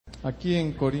Aquí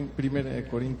en 1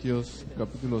 Corintios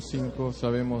capítulo 5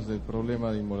 sabemos del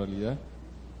problema de inmoralidad.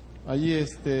 Allí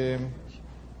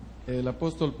el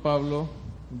apóstol Pablo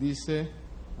dice,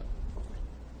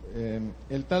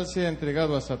 el tal sea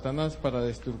entregado a Satanás para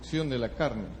destrucción de la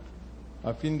carne,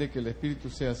 a fin de que el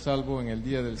espíritu sea salvo en el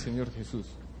día del Señor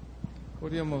Jesús.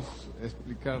 ¿Podríamos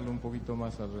explicarle un poquito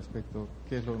más al respecto?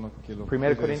 ¿Qué es lo que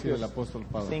quiere decir el apóstol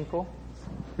Pablo? 5.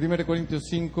 1 Corintios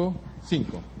 5.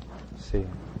 Sí.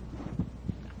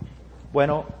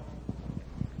 Bueno,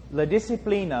 la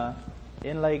disciplina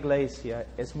en la iglesia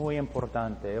es muy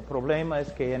importante. El problema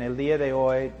es que en el día de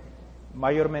hoy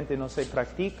mayormente no se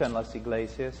practica en las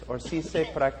iglesias, o si se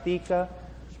practica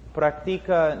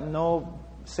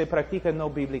no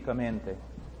bíblicamente.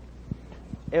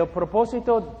 El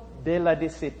propósito de la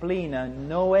disciplina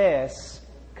no es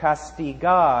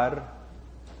castigar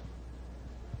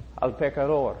al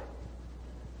pecador.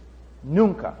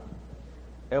 Nunca.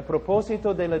 El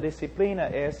propósito de la disciplina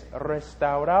es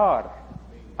restaurar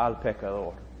al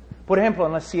pecador. Por ejemplo,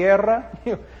 en la sierra,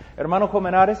 hermano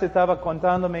Colmenares estaba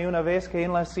contándome una vez que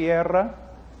en la sierra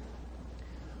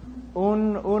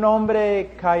un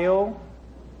hombre cayó,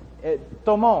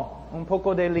 tomó un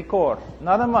poco de licor,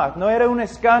 nada más, no era un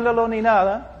escándalo ni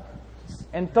nada,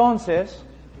 entonces,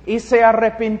 y se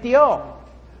arrepintió,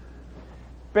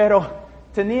 pero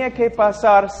tenía que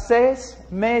pasar 6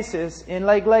 meses en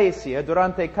la iglesia,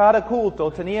 durante cada culto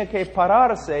tenía que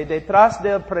pararse detrás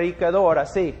del predicador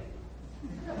así,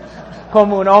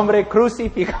 como un hombre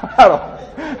crucificado.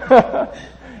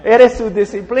 Era su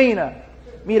disciplina.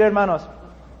 Mira, hermanos,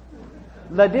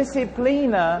 la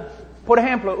disciplina, por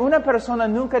ejemplo, una persona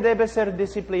nunca debe ser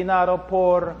disciplinado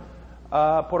por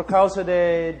causa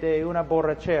de una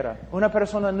borrachera. Una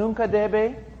persona nunca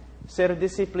debe ser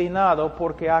disciplinado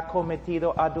porque ha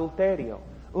cometido adulterio.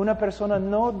 Una persona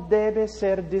no debe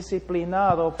ser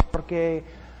disciplinado porque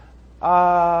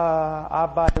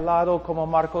ha bailado como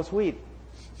Marcos Witt.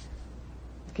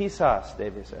 Quizás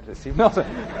debe ser disciplinado.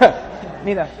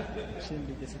 Mira,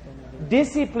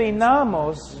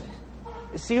 disciplinamos,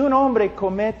 si un hombre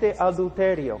comete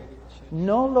adulterio,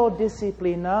 no lo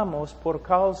disciplinamos por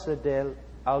causa del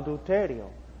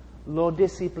adulterio. Lo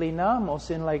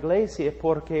disciplinamos en la iglesia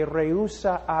porque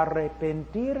rehúsa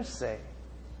arrepentirse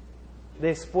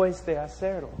después de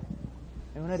hacerlo.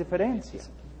 Hay una diferencia.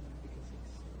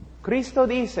 Cristo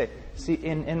dice,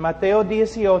 en Mateo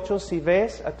 18, si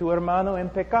ves a tu hermano en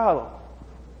pecado,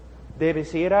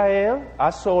 debes ir a él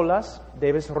a solas,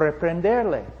 debes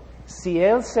reprenderle. Si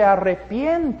él se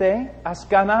arrepiente, has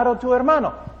ganado a tu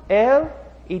hermano. Él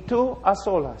y tú a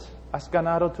solas, has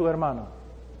ganado a tu hermano.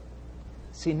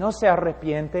 Si no se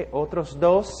arrepiente, otros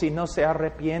 2, si no se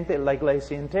arrepiente, la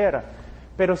iglesia entera.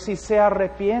 Pero si se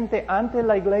arrepiente ante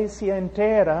la iglesia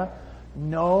entera,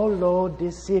 no lo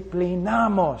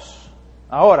disciplinamos.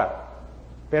 Ahora,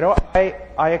 pero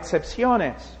hay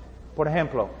excepciones. Por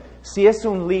ejemplo, si es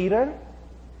un líder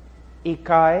y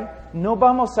cae, no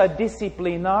vamos a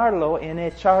disciplinarlo en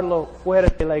echarlo fuera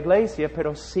de la iglesia,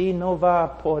 pero sí no va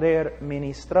a poder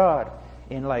ministrar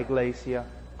en la iglesia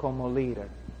como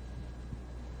líder.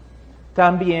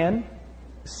 También,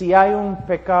 si hay un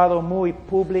pecado muy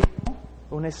público,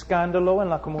 un escándalo en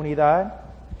la comunidad,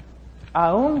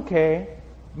 aunque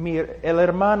el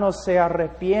hermano se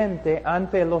arrepiente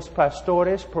ante los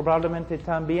pastores, probablemente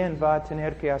también va a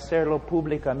tener que hacerlo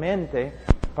públicamente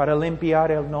para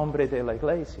limpiar el nombre de la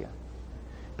iglesia.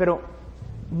 Pero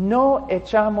no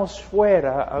echamos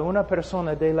fuera a una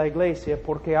persona de la iglesia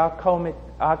porque ha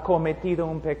cometido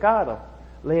un pecado.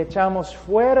 Le echamos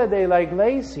fuera de la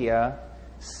iglesia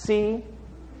si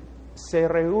se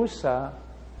rehúsa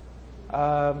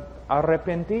a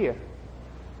arrepentir.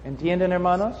 ¿Entienden,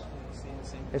 hermanos?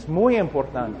 Es muy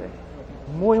importante,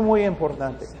 muy, muy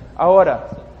importante. Ahora,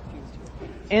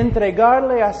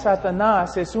 entregarle a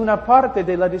Satanás es una parte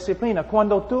de la disciplina.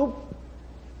 Cuando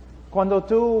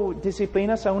tú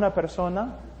disciplinas a una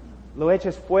persona, lo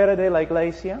echas fuera de la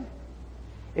iglesia,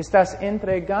 estás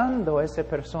entregando a esa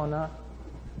persona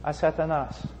a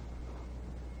Satanás.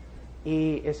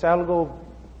 Y es algo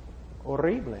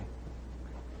horrible.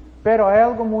 Pero hay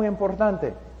algo muy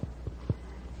importante.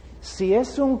 Si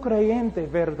es un creyente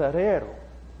verdadero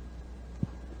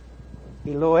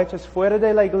y lo echas fuera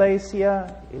de la iglesia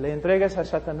y le entregas a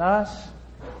Satanás,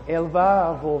 él va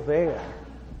a volver.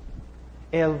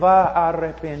 Él va a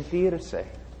arrepentirse.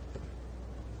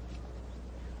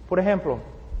 Por ejemplo,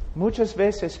 muchas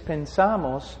veces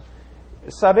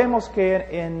sabemos que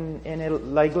en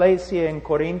la iglesia en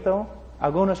Corinto,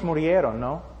 algunos murieron,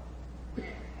 ¿no?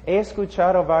 He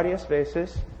escuchado varias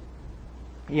veces,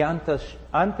 y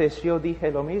antes yo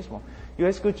dije lo mismo. Yo he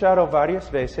escuchado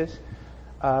varias veces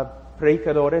a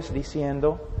predicadores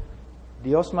diciendo,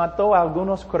 Dios mató a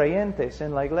algunos creyentes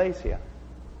en la iglesia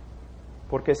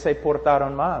porque se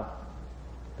portaron mal.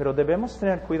 Pero debemos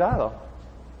tener cuidado.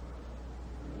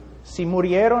 Si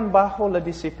murieron bajo la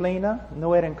disciplina,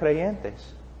 no eran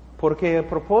creyentes. Porque el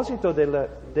propósito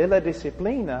de la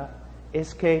disciplina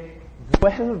es que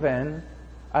vuelven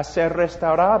a ser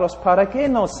restaurados para que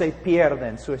no se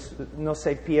pierda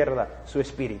su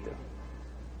espíritu.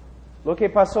 Lo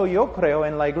que pasó, yo creo,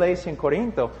 en la iglesia en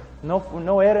Corinto,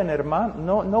 no eran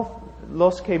hermanos,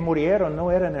 los que murieron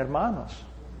no eran hermanos.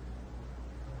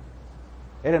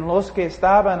 Eran los que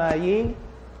estaban allí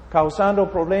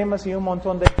causando problemas y un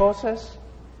montón de cosas,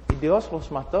 y Dios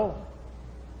los mató.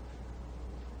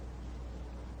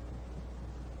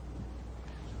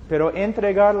 Pero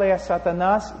entregarle a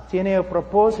Satanás tiene el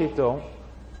propósito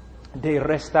de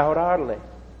restaurarle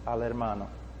al hermano,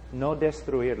 no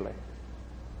destruirle.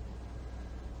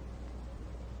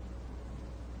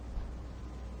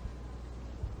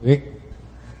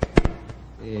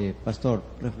 Pastor,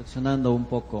 reflexionando un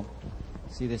poco,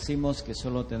 si decimos que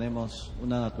solo tenemos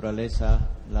una naturaleza,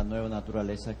 la nueva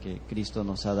naturaleza que Cristo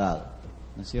nos ha dado,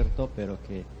 ¿no es cierto? Pero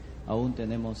que aún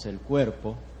tenemos el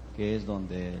cuerpo, que es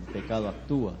donde el pecado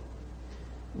actúa.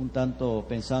 Un tanto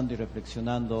pensando y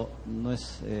reflexionando,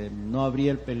 no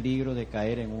habría el peligro de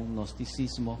caer en un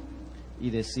gnosticismo y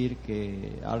decir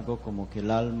que algo como que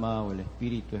el alma o el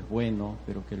espíritu es bueno,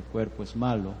 pero que el cuerpo es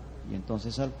malo, y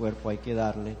entonces al cuerpo hay que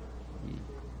darle,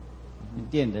 y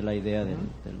entiende la idea del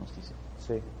gnosticismo.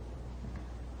 Sí.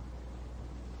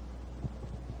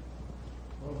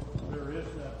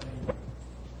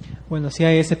 Bueno, sí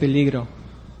hay ese peligro.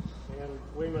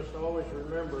 We must always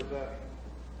remember that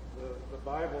the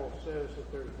Bible says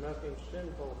that there's nothing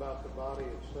sinful about the body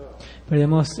itself. Pero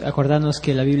debemos acordarnos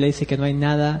que la Biblia dice que no hay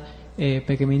nada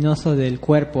pecaminoso del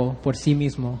cuerpo por sí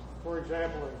mismo. For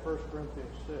example, in 1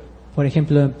 Corinthians 6, Por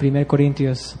ejemplo, en 1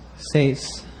 Corintios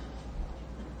 6,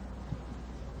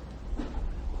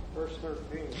 verse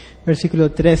 13,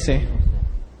 versículo 13,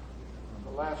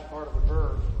 the last part of the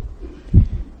verse,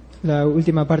 la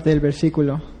última parte del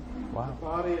versículo. the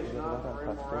body is not for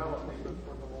immorality, but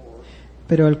for the Lord,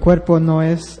 Pero el cuerpo no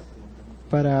es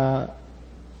para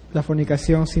la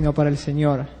fornicación, sino para el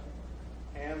Señor.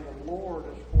 and the Lord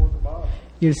is for the body.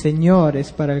 Y el Señor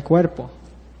es para el cuerpo.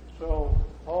 So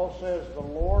Paul says the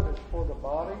Lord is for the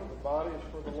body is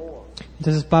for the Lord.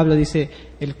 Entonces Pablo dice,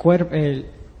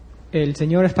 el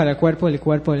Señor es para el cuerpo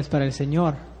es para el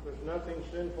Señor. There's nothing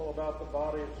sinful about the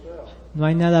body itself. No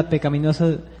hay nada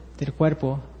pecaminoso del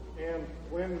cuerpo. And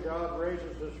when God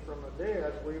raises us from the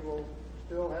dead, we will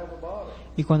still have a body.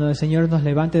 Y cuando el Señor nos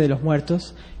levante de los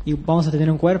muertos, y vamos a tener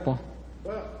un cuerpo.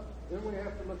 But then we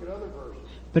have to look at other verses.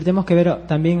 Pero tenemos que ver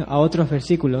también a otros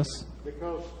versículos,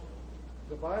 Because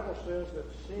the Bible says that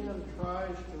sin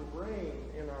tries to reign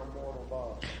in our mortal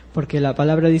body. porque la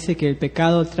palabra dice que el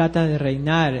pecado trata de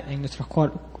reinar en nuestros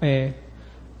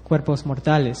cuerpos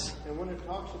mortales. And when it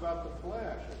talks about the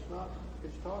flesh,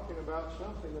 it's talking about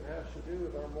something that has to do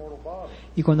with our mortal body.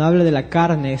 Y cuando habla de la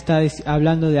carne, está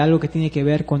hablando de algo que tiene que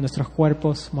ver con nuestros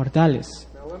cuerpos mortales.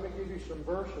 Now let me give you some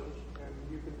verses and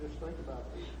you can just think about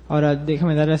these. Ahora,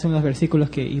 déjame darles unos versículos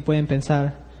y pueden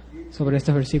pensar sobre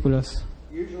estos versículos.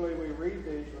 Usually we read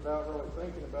these without really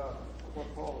thinking about what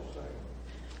Paul is saying.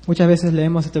 Muchas veces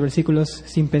leemos estos versículos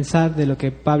sin pensar de lo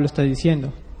que Pablo está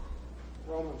diciendo.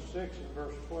 Romans 6 and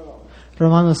verse 12.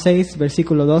 Romanos 6,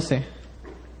 versículo 12.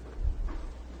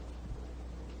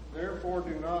 Therefore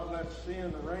do not let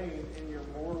sin reign in your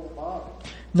mortal body.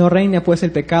 No reine pues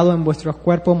el pecado en vuestro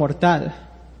cuerpo mortal.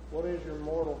 What is your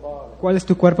mortal body? ¿Cuál es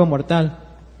tu cuerpo mortal?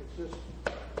 It's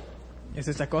just Es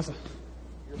esta cosa,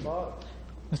 your body.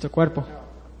 nuestro cuerpo. Now,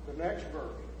 the next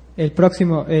verse.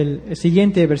 El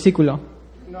siguiente versículo.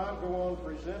 Do not go on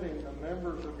presenting the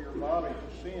members of your body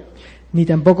to sin. Ni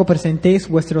tampoco presentéis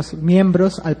vuestros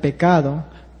miembros al pecado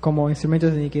como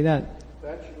instrumentos de iniquidad.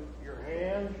 That's your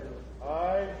hands, your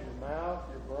eyes, your mouth,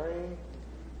 your brain.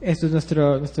 Esto es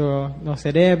nuestro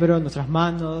cerebro, nuestras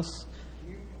manos.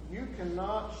 You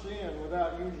cannot sin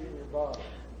without using your body.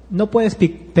 No puedes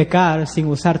pecar sin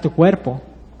usar tu cuerpo.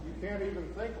 You can't even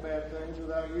think bad things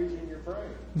without using your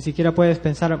brain. Ni siquiera puedes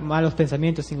pensar malos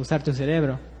pensamientos sin usar tu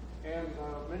cerebro. And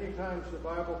many times the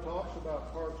Bible talks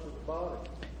about parts of the body.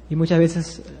 Y muchas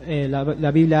veces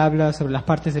la Biblia habla sobre las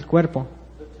partes del cuerpo.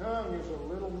 The tongue is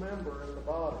a little member in the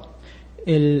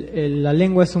body, La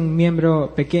lengua es un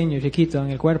miembro pequeño, chiquito en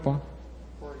el cuerpo,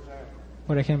 for example.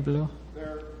 por ejemplo.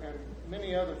 And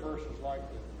many other verses like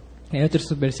this. Hay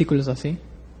otros versículos así.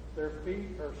 Their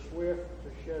feet are swift to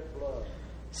shed blood.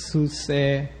 sus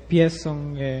pies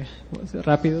son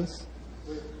rápidos,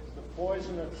 The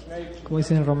poison of snakes. como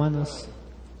dicen en Romanos.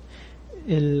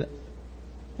 El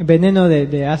veneno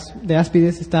de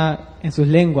áspides está en sus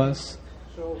lenguas.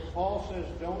 So Paul says,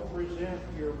 don't present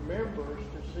your members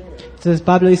to sin. Entonces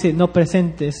Pablo dice, no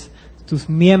presentes tus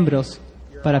miembros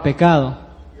para pecado.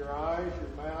 Your eyes,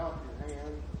 your mouth, your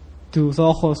hands. Tus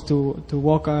ojos, tu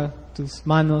boca, tus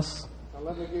manos. Now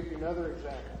let me give you another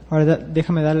example. Ahora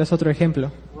déjame darles otro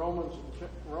ejemplo. Romans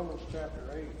chapter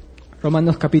 8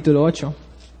 Romanos capítulo 8, and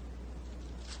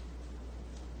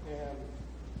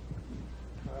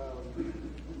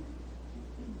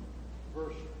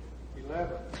verse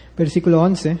 11. versículo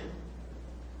 11.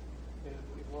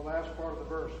 The last part of the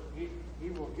verse. He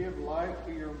will give life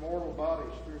to your mortal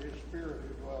bodies through his spirit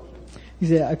who dwells in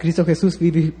you. Dice, a Cristo Jesús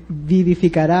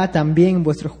vivificará también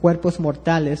vuestros cuerpos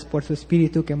mortales por su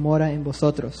espíritu que mora en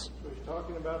vosotros. So he's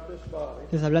talking about this body.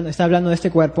 Entonces, está hablando de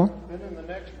este cuerpo. Then in the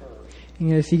next verse. En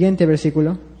el siguiente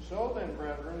versículo, So then,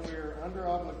 brethren, we are under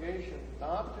obligation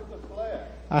not to the flesh.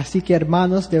 así que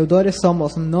hermanos, deudores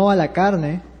somos, no a la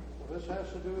carne. Well, this has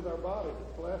to do with our body.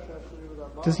 The flesh has to do with our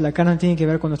body. Entonces la carne tiene que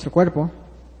ver con nuestro cuerpo.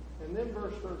 And then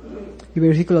verse 13. Y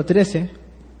versículo 13,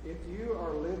 If you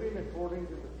are living according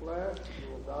to the flesh,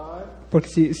 you will die. porque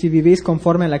si vivís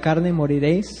conforme a la carne,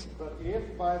 moriréis. But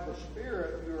if by the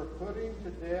Spirit you are putting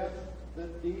to death the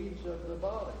deeds of the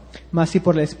body. Mas si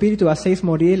por el Espíritu hacéis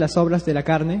morir las obras de la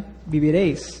carne,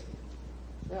 viviréis.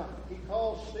 Now, he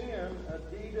calls sin a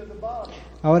deed of the body.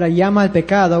 Ahora llama al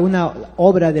pecado una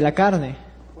obra de la carne.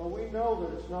 Well, we know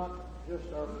that it's not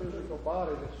just our physical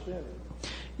body that's sinning.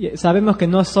 Y sabemos que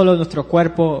no es solo nuestro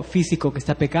cuerpo físico que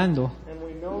está pecando. And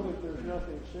we know that there's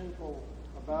nothing sinful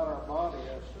about our body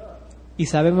as such. Y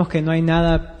sabemos que no hay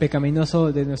nada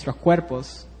pecaminoso de nuestros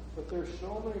cuerpos. But there's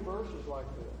so many verses like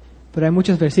this. Pero hay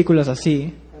muchos versículos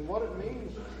así. And what it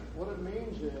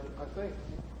means is, I think,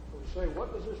 we say,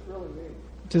 what does this really mean?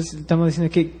 Entonces estamos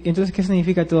diciendo, entonces, ¿qué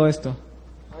significa todo esto?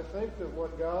 I think that what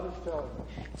God is telling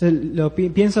us,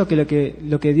 Entonces, pienso que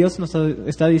lo que Dios nos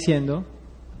está diciendo,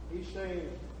 He's saying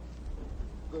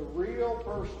the real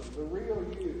person, the real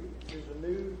you, is a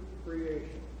new creation.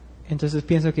 entonces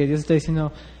pienso que Dios está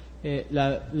diciendo,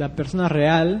 la persona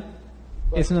real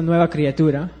es una nueva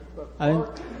criatura,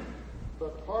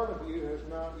 But part of you has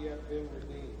not yet been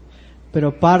redeemed.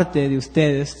 pero parte de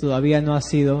ustedes todavía no ha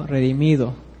sido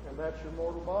redimido. And that's your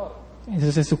mortal body.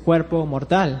 Entonces es su cuerpo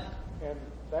mortal. And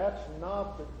that's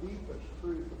not the deepest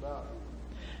truth about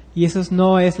you. Y eso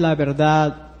no es la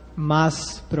verdad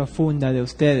más profunda de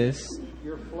ustedes.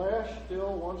 Your flesh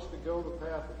still wants to go the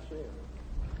path of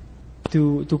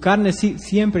sin. Tu carne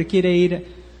siempre quiere ir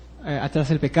atrás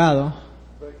del pecado,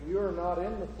 But you are not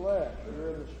in the flesh,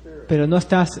 you're in the spirit. pero no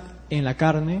estás en la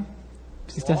carne,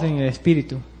 si estás en el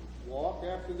espíritu. Walk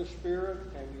after the spirit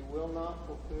and you will not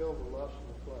fulfill the lust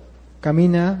of the flesh.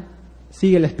 Camina,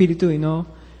 sigue el espíritu y no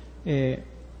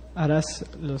harás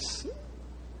las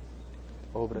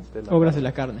obras de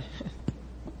la carne.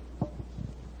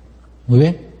 Muy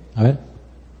bien, a ver.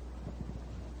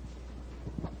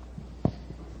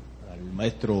 Al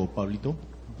maestro Pablito,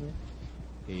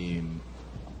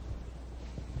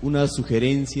 unas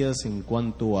sugerencias en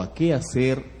cuanto a qué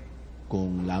hacer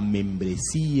con la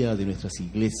membresía de nuestras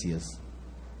iglesias,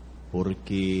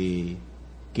 porque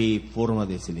qué forma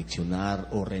de seleccionar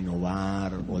o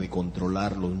renovar o de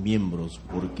controlar los miembros,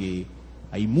 porque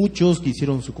hay muchos que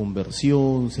hicieron su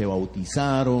conversión, se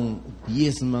bautizaron,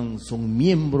 diezman, son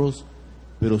miembros,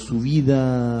 pero su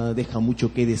vida deja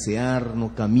mucho que desear,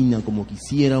 no camina como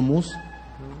quisiéramos,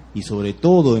 y sobre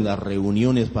todo en las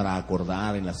reuniones para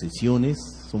acordar, en las sesiones,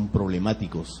 son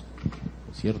problemáticos,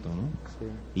 ¿no es cierto, no? Sí.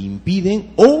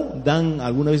 Impiden o dan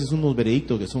algunas veces unos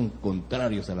veredictos que son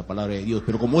contrarios a la palabra de Dios,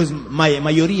 pero como es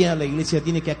mayoría, la iglesia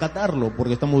tiene que acatarlo,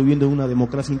 porque estamos viviendo en una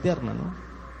democracia interna, ¿no?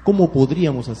 ¿Cómo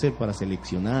podríamos hacer para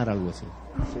seleccionar algo así?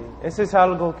 Sí, eso es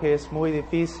algo que es muy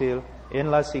difícil en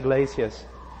las iglesias.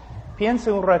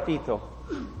 Piensa un ratito.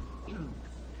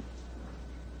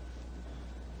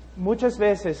 Muchas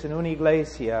veces en una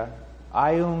iglesia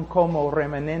hay un como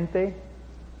remanente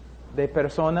de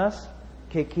personas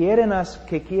que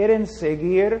quieren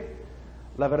seguir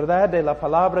la verdad de la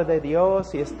palabra de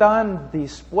Dios y están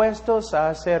dispuestos a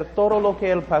hacer todo lo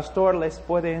que el pastor les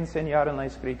puede enseñar en la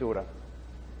Escritura.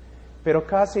 Pero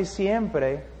casi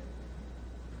siempre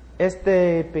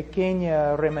este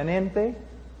pequeño remanente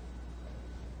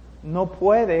no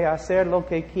puede hacer lo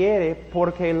que quiere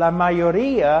porque la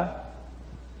mayoría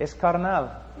es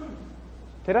carnal.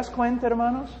 ¿Te das cuenta,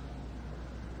 hermanos?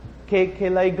 Que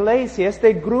la iglesia,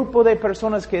 este grupo de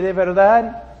personas que de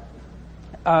verdad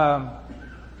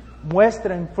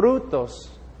muestran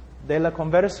frutos de la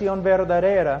conversión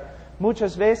verdadera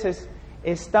muchas veces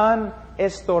están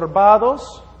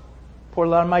estorbados por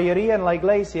la mayoría en la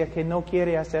iglesia que no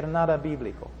quiere hacer nada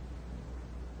bíblico.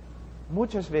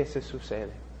 Muchas veces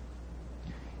sucede.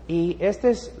 Y esta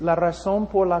es la razón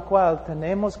por la cual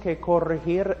tenemos que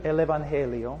corregir el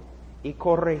Evangelio y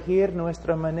corregir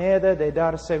nuestra manera de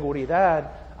dar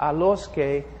seguridad a los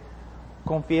que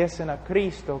confiesen a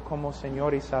Cristo como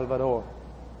Señor y Salvador.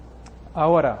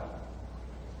 Ahora,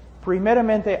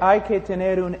 primeramente hay que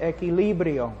tener un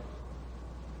equilibrio.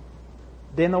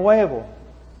 De nuevo,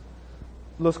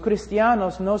 los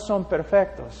cristianos no son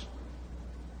perfectos.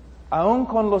 Aún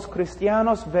con los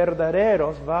cristianos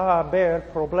verdaderos va a haber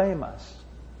problemas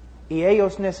y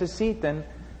ellos necesitan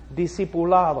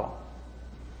discipulado.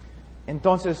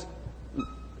 Entonces,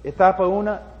 etapa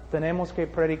 1, tenemos que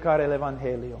predicar el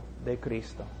Evangelio de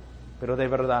Cristo, pero de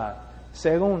verdad.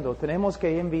 Segundo, tenemos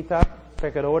que invitar a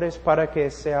pecadores para que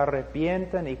se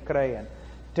arrepientan y crean.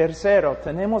 Tercero,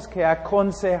 tenemos que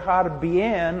aconsejar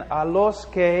bien a los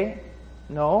que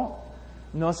no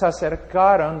nos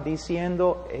acercaron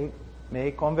diciendo, me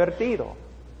he convertido.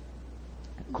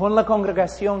 Con la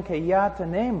congregación que ya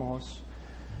tenemos,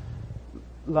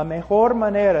 la mejor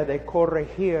manera de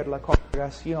corregir la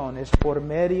congregación es por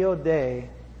medio de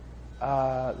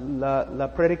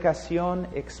la predicación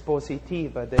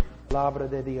expositiva de la palabra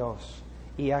de Dios.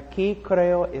 Y aquí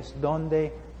creo es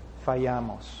donde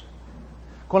fallamos.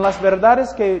 Con las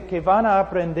verdades que van a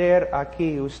aprender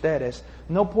aquí ustedes,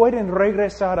 no pueden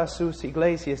regresar a sus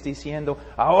iglesias diciendo,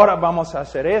 ahora vamos a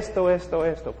hacer esto,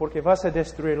 porque vas a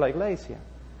destruir la iglesia.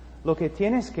 Lo que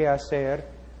tienes que hacer,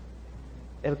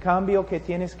 el cambio que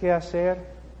tienes que hacer,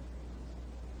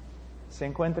 se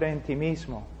encuentra en ti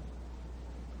mismo.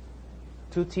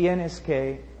 Tú tienes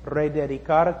que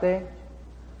rededicarte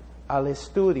al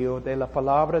estudio de la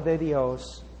palabra de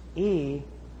Dios y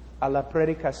a la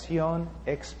predicación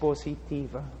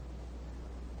expositiva.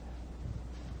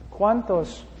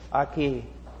 ¿Cuántos aquí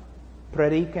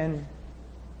predican,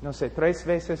 3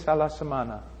 veces a la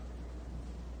semana?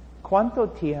 ¿Cuánto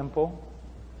tiempo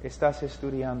estás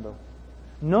estudiando?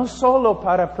 No solo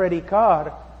para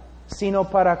predicar, sino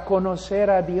para conocer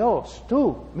a Dios,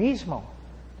 tú mismo.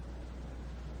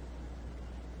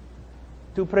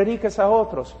 Tú predicas a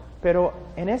otros, pero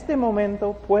en este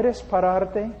momento puedes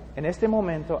pararte, en este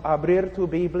momento abrir tu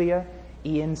Biblia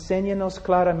y enséñanos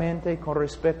claramente con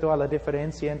respecto a la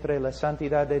diferencia entre la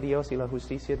santidad de Dios y la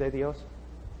justicia de Dios.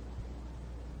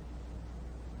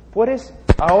 Puedes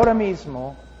ahora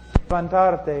mismo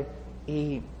levantarte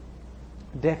y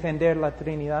defender la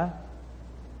Trinidad.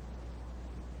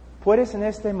 Puedes en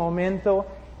este momento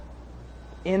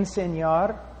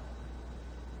enseñar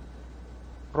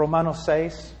Romanos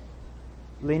 6,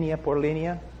 línea por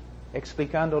línea,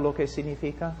 explicando lo que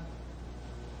significa.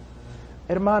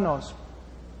 Hermanos,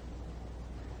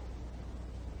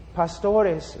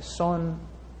 pastores son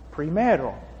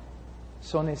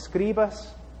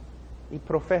escribas y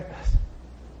profetas.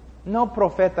 No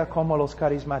profeta como los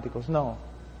carismáticos, no.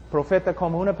 Profeta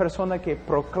como una persona que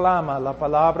proclama la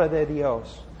palabra de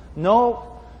Dios. No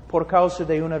por causa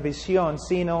de una visión,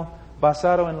 sino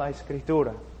basado en la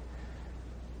Escritura.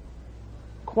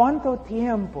 ¿Cuánto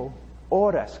tiempo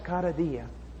oras cada día?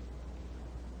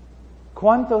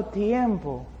 ¿Cuánto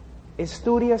tiempo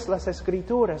estudias las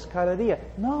Escrituras cada día?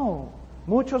 No,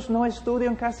 muchos no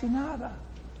estudian casi nada.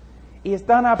 Y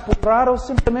están apurados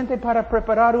simplemente para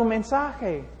preparar un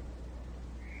mensaje.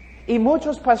 Y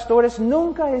muchos pastores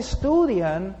nunca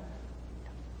estudian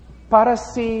para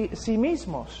sí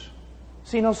mismos,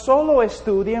 sino solo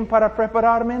estudian para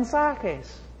preparar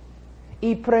mensajes.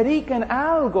 Y predican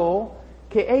algo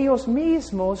que ellos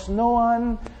mismos no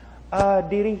han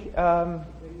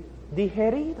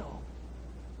digerido.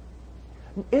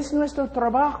 Es nuestro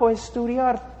trabajo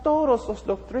estudiar todas las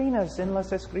doctrinas en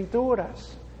las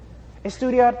Escrituras,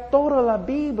 estudiar toda la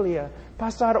Biblia,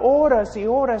 pasar horas y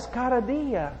horas cada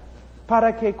día,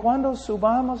 para que cuando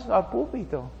subamos al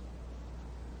púlpito,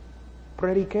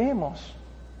 prediquemos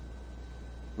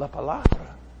la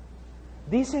palabra.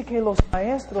 Dice que los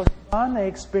maestros van a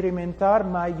experimentar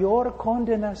mayor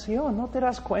condenación. ¿No te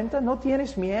das cuenta? ¿No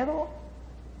tienes miedo?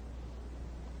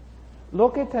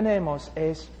 Lo que tenemos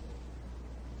es,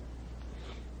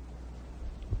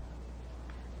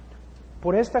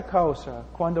 por esta causa,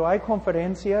 cuando hay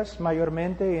conferencias,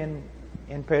 mayormente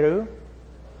en Perú,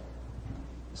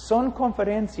 son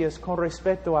conferencias con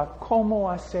respecto a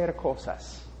cómo hacer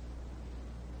cosas.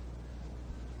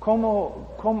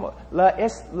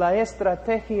 La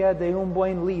estrategia de un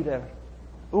buen líder,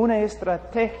 una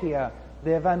estrategia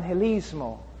de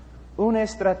evangelismo, una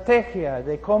estrategia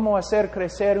de cómo hacer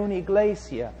crecer una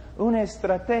iglesia, una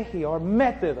estrategia o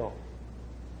método.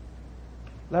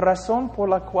 La razón por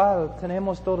la cual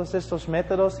tenemos todos estos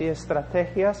métodos y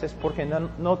estrategias es porque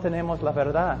no tenemos la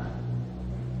verdad.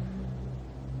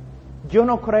 Yo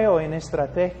no creo en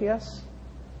estrategias,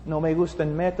 no me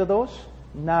gustan métodos,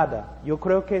 nada. Yo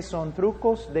creo que son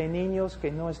trucos de niños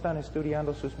que no están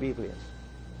estudiando sus Biblias.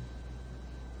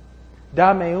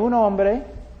 Dame un hombre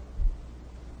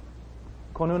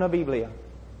con una Biblia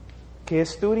que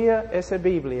estudia esa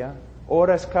Biblia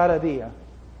horas cada día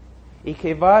y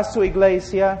que va a su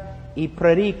iglesia y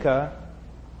predica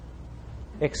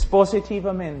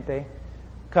expositivamente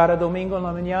cada domingo en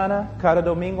la mañana, cada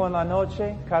domingo en la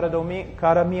noche,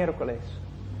 cada miércoles.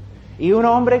 Y un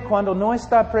hombre cuando no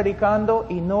está predicando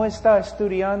y no está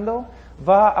estudiando,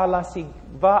 va a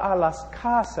las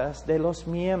casas de los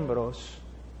miembros,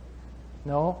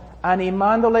 ¿no?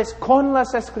 Animándoles con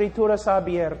las escrituras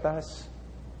abiertas,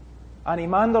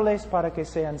 animándoles para que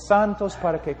sean santos,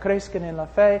 para que crezcan en la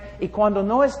fe. Y cuando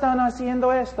no están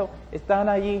haciendo esto, están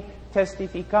allí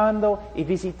testificando y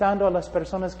visitando a las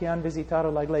personas que han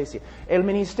visitado la iglesia. El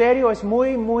ministerio es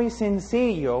muy, muy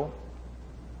sencillo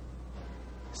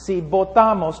si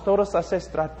botamos todas las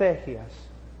estrategias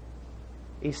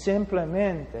y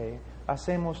simplemente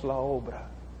hacemos la obra.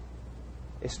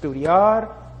 Estudiar,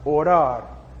 orar,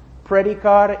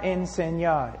 predicar,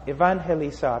 enseñar,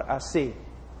 evangelizar, así.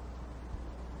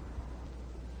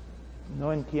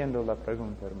 No entiendo la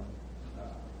pregunta, hermano.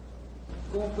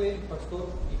 ¿Cómo puede el pastor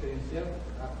diferenciar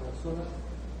a personas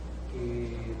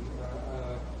que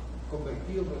a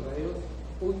convertidos verdaderos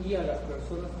y a las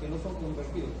personas que no son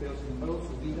convertidos, pero sin embargo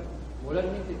su vida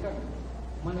moralmente cambia,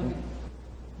 humanamente?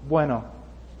 Bueno,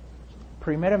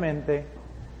 primeramente,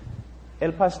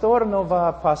 el pastor no va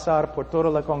a pasar por toda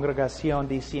la congregación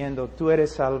diciendo, tú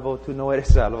eres salvo, tú no eres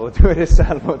salvo, tú eres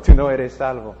salvo, tú no eres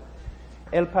salvo.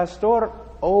 El pastor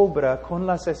obra con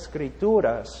las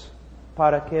Escrituras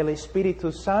para que el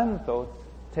Espíritu Santo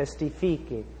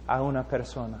testifique a una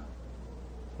persona,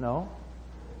 ¿no?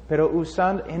 Pero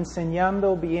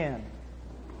enseñando bien.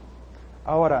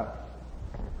 Ahora,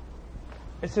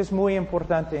 eso es muy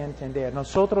importante entender.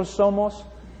 Nosotros somos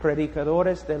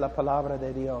predicadores de la palabra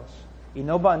de Dios. Y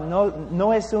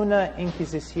no es una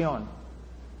inquisición.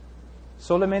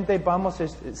 Solamente vamos a...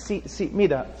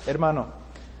 mira, hermano,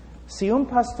 si un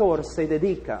pastor se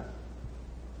dedica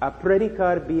a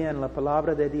predicar bien la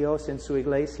palabra de Dios en su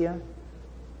iglesia,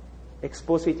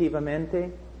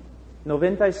 expositivamente,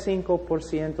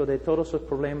 95% de todos los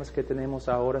problemas que tenemos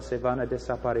ahora se van a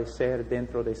desaparecer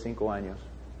dentro de 5 años.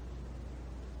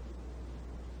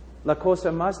 La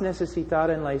cosa más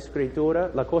necesitada en la Escritura,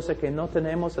 la cosa que no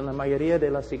tenemos en la mayoría de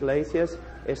las iglesias,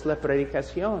 es la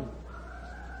predicación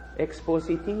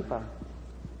expositiva.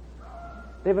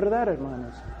 De verdad,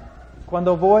 hermanos.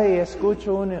 Cuando voy y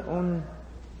escucho un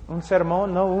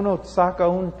sermón, ¿no? Uno saca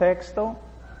un texto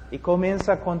y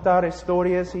comienza a contar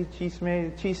historias y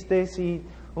chistes y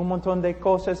un montón de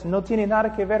cosas. No tiene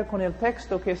nada que ver con el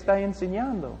texto que está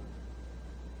enseñando.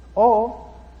 O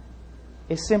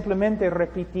es simplemente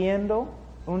repitiendo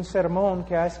un sermón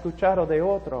que ha escuchado de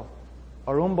otro,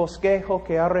 o un bosquejo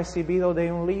que ha recibido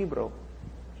de un libro.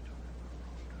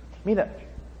 Mira,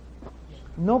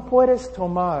 no puedes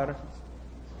tomar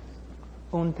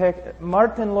un texto.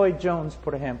 Martin Lloyd Jones,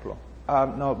 por ejemplo.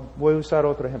 No, voy a usar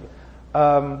otro ejemplo.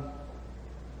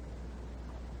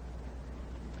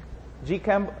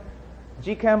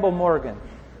 G. Campbell Morgan,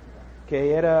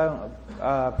 que era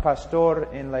pastor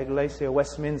en la iglesia de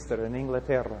Westminster, en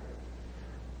Inglaterra.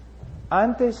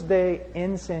 Antes de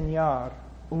enseñar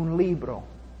un libro,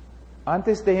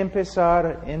 antes de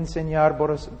empezar a enseñar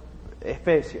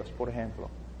Efesios, por ejemplo,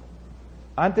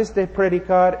 antes de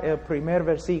predicar el primer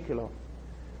versículo,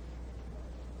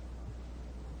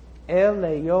 él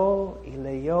leyó y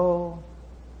leyó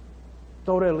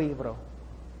todo el libro,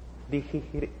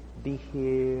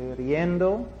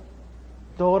 digiriendo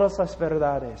todas las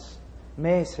verdades,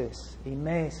 meses y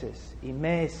meses y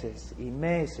meses y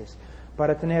meses,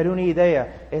 para tener una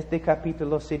idea. Este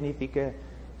capítulo significa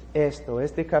esto,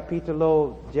 este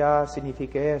capítulo ya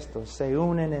significa esto, se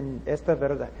unen en esta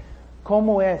verdad.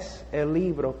 ¿Cómo es el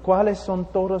libro? ¿Cuáles son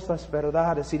todas las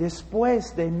verdades? Y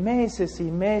después de meses y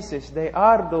meses de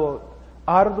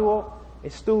arduo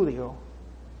estudio,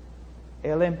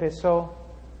 él empezó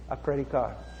a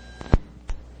predicar.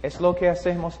 ¿Es lo que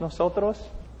hacemos nosotros?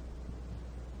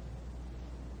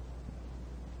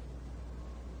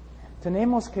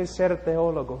 Tenemos que ser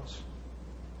teólogos.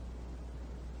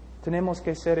 Tenemos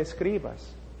que ser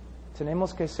escribas.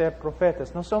 Tenemos que ser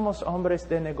profetas. No somos hombres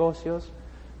de negocios.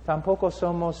 Tampoco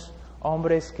somos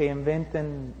hombres que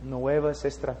inventen nuevas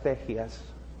estrategias.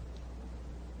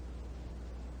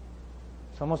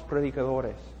 Somos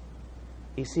predicadores.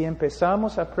 Y si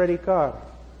empezamos a predicar,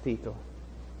 Tito,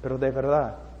 pero de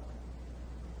verdad,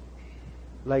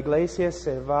 la iglesia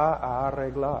se va a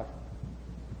arreglar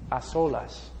a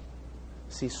solas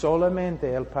si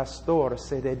solamente el pastor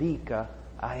se dedica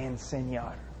a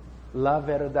enseñar la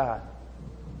verdad.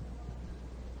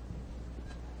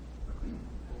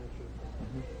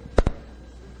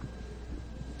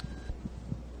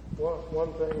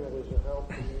 One thing that is a help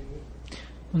to me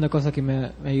Una cosa que me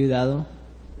ha ayudado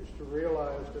is to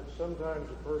realize that sometimes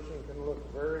a person can look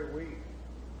very weak,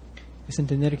 es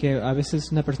entender que a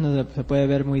veces una persona se puede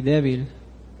ver muy débil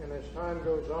and as time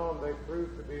goes on, they prove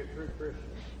to be a true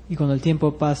Christian. y cuando el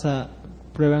tiempo pasa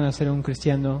prueban a ser un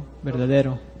cristiano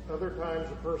verdadero. Other times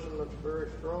a person looks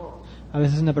very strong, A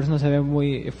veces una persona se ve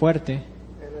muy fuerte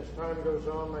and as time goes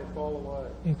on, they fall away.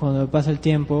 y cuando pasa el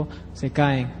tiempo se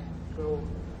caen. So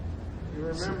you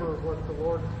remember what the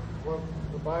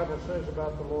Bible says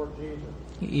about the Lord Jesus.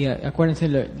 Y acuérdense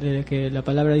de que la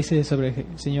palabra dice sobre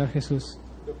el Señor Jesús.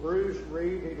 The bruised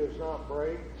reed he does not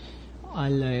break,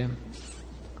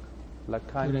 La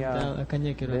caña la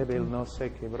caña que débil no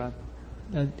se quebranta.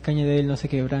 la caña de él no se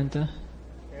quebranta.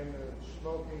 and the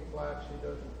smoking flax he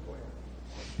doesn't quench.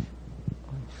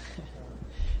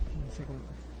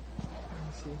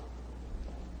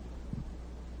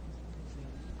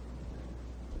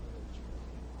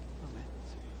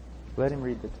 Let him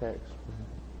read the text.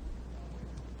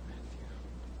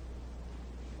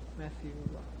 Matthew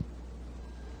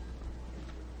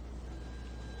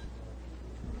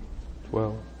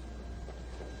 12.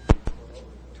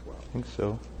 I think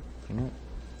so. Yeah.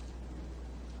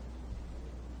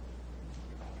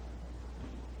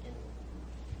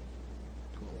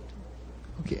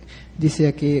 Okay. Dice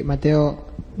aquí Mateo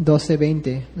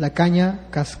 12:20, la caña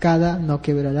cascada no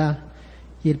quebrará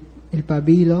y el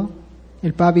pábilo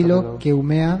que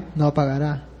humea no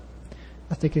apagará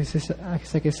hasta que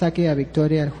saque a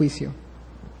victoria el juicio.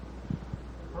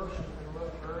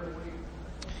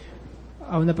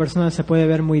 A una persona se puede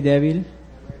ver muy débil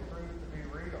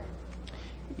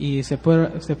y se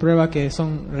prueba que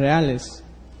son reales.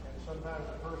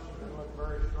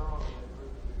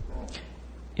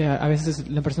 Y a veces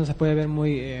la persona se puede ver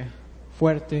muy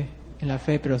fuerte en la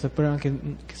fe, pero se prueban que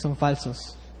son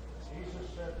falsos.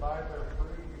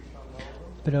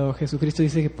 Pero Jesucristo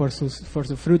dice que por su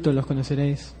fruto los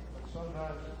conoceréis.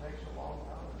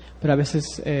 Pero a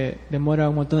veces demora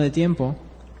un montón de tiempo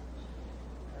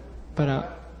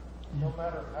para...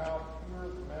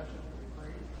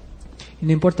 Y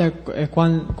no importa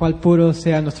cuál puro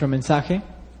sea nuestro mensaje,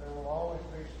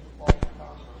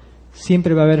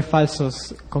 siempre va a haber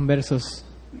falsos conversos.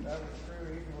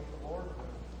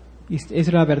 Y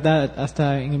es la verdad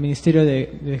hasta en el ministerio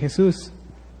de Jesús.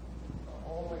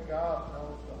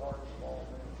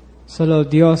 Solo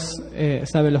Dios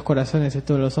sabe los corazones de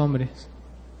todos los hombres.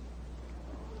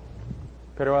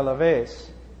 Pero a la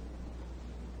vez,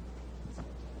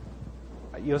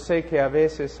 yo sé que a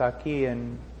veces aquí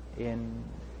en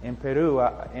Perú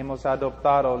hemos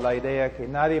adoptado la idea que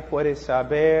nadie puede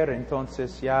saber,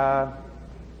 entonces ya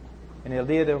en el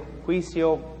día del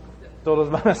juicio todos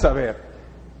van a saber.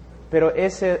 Pero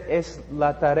esa es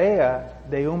la tarea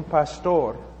de un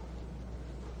pastor,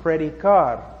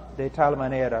 predicar de tal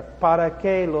manera para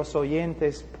que los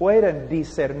oyentes puedan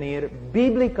discernir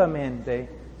bíblicamente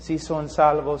si son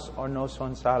salvos o no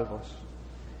son salvos.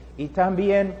 Y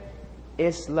también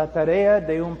es la tarea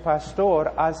de un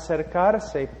pastor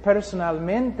acercarse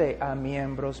personalmente a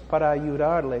miembros para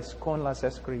ayudarles con las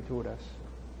Escrituras.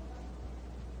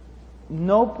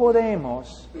 No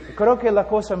podemos, creo que la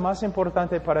cosa más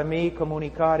importante para mí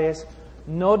comunicar es,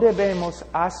 no debemos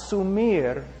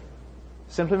asumir,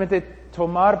 simplemente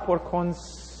tomar por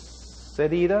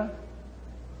concedida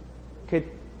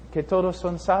que todos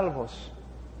son salvos,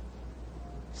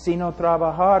 sino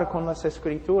trabajar con las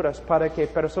Escrituras para que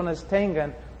personas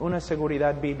tengan una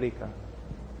seguridad bíblica.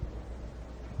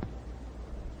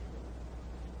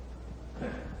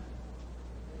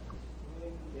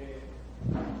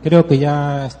 Creo que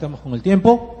ya estamos con el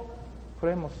tiempo.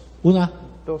 Oremos.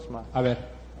 Dos más. A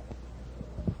ver.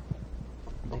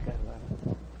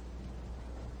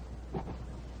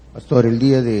 Pastor, el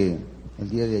día de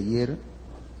ayer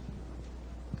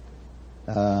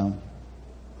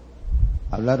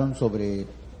hablaron sobre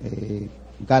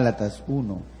Gálatas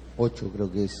 1:8,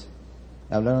 creo que es.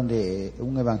 Hablaron de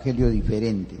un evangelio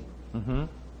diferente. Uh-huh.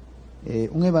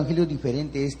 Un evangelio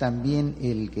diferente es también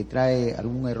el que trae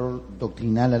algún error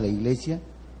doctrinal a la iglesia,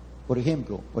 Por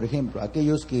ejemplo,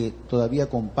 aquellos que todavía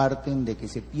comparten de que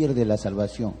se pierde la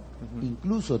salvación,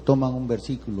 incluso toman un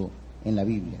versículo en la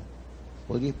Biblia.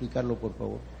 ¿Podría explicarlo, por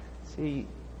favor? Sí.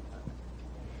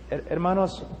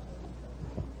 Hermanos,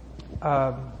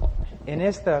 en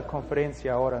esta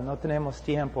conferencia ahora no tenemos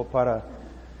tiempo para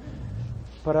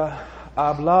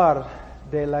hablar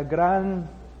de la gran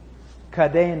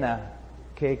cadena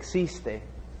que existe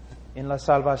en la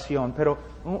salvación, pero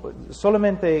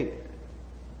solamente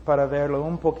para verlo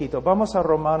un poquito, vamos a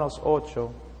Romanos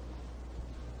 8.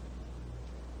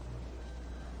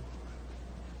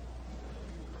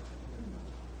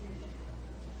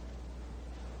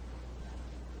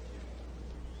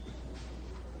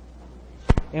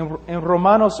 En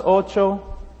Romanos 8,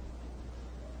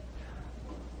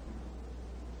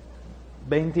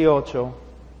 28,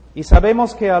 y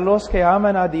sabemos que a los que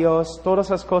aman a Dios,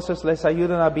 todas las cosas les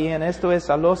ayudan a bien, esto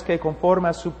es, a los que conforme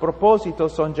a su propósito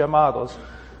son llamados,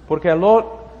 porque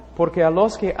a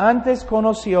los que antes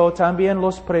conoció también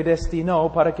los predestinó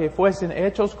para que fuesen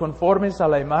hechos conformes a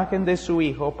la imagen de su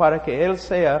Hijo, para que Él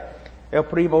sea el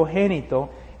primogénito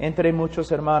entre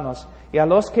muchos hermanos. Y a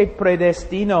los que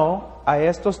predestinó, a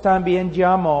estos también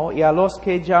llamó, y a los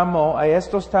que llamó, a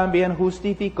estos también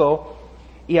justificó,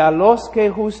 y a los que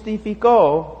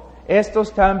justificó,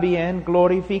 estos también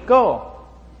glorificó.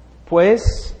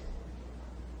 Pues,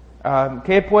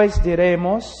 ¿qué pues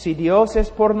diremos? Si Dios es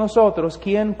por nosotros,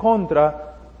 ¿quién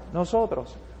contra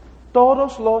nosotros?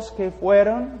 Todos los que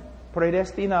fueron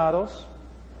predestinados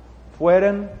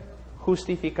fueron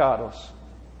justificados.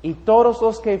 Y todos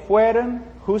los que fueron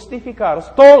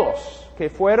justificados, todos que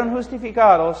fueron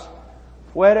justificados,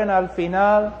 fueron al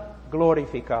final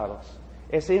glorificados.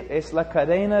 Es la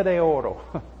cadena de oro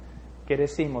que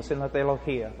decimos en la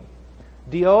teología.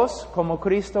 Dios, como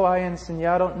Cristo ha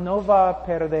enseñado, no va a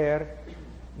perder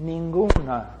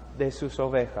ninguna de sus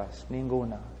ovejas,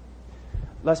 ninguna.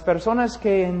 Las personas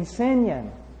que enseñan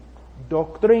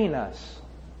doctrinas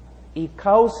y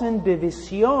causan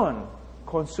división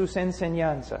con sus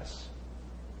enseñanzas,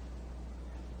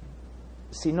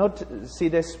 si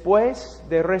después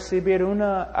de recibir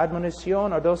una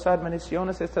admonición o dos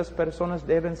admoniciones, estas personas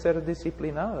deben ser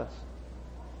disciplinadas.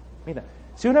 Mira,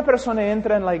 si una persona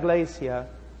entra en la iglesia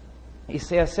y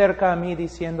se acerca a mí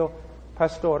diciendo,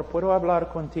 pastor, ¿puedo hablar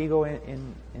contigo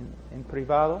en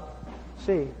privado?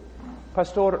 Sí,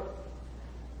 pastor,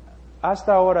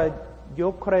 hasta ahora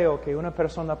yo creo que una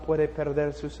persona puede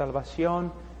perder su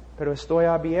salvación, pero estoy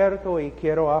abierto y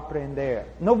quiero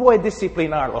aprender. No voy a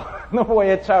disciplinarlo, no voy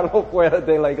a echarlo fuera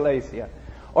de la iglesia.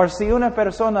 O si una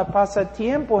persona pasa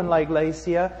tiempo en la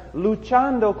iglesia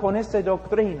luchando con esta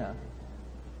doctrina,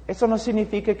 eso no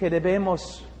significa que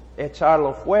debemos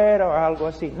echarlo fuera o algo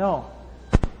así, no.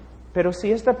 Pero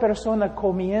si esta persona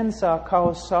comienza a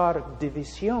causar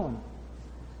división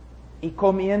y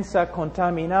comienza a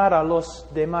contaminar a los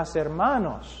demás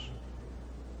hermanos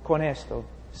con esto,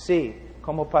 sí,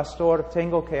 como pastor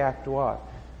tengo que actuar.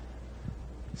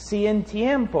 Si en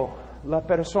tiempo la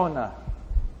persona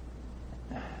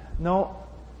no,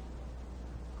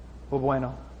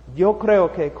 bueno, yo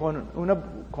creo que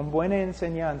con buena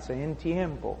enseñanza en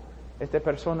tiempo, esta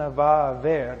persona va a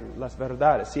ver las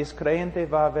verdades. Si es creyente,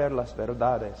 va a ver las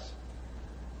verdades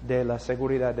de la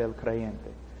seguridad del creyente.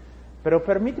 Pero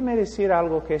permíteme decir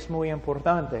algo que es muy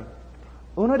importante.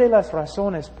 Una de las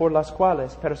razones por las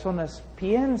cuales personas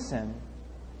piensan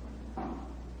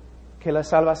que la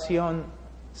salvación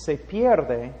se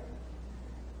pierde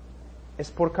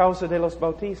es por causa de los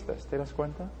bautistas. ¿Te das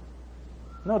cuenta?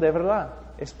 No, de verdad,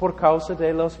 es por causa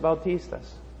de los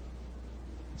bautistas.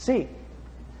 Sí.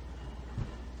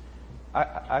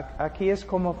 Aquí es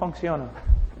como funciona.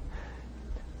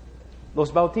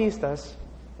 Los bautistas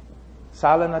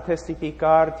salen a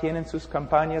testificar, tienen sus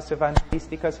campañas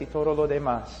evangelísticas y todo lo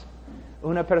demás.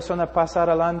 Una persona pasa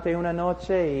adelante una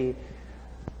noche y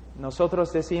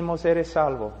nosotros decimos, eres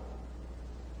salvo.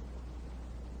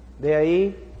 De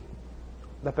ahí,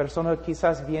 la persona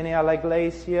quizás viene a la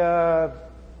iglesia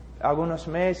algunos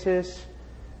meses,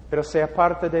 pero se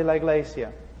aparta de la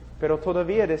iglesia. Pero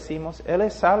todavía decimos, él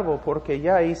es salvo porque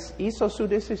ya hizo su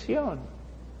decisión.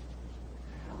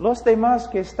 Los demás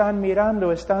que están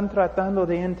mirando están tratando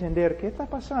de entender qué está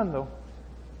pasando.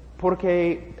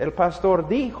 Porque el pastor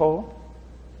dijo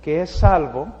que es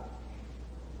salvo,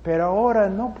 pero ahora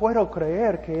no puedo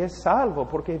creer que es salvo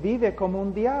porque vive como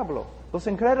un diablo. Los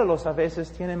incrédulos a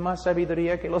veces tienen más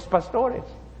sabiduría que los pastores.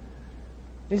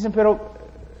 Dicen, pero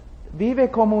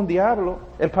vive como un diablo.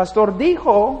 El pastor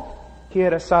dijo que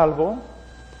era salvo,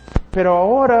 pero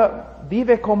ahora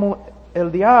vive como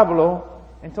el diablo.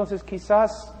 Entonces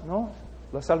quizás, ¿no?,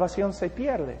 la salvación se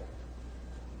pierde.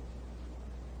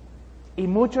 Y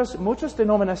muchas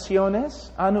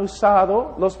denominaciones han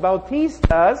usado los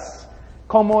bautistas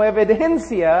como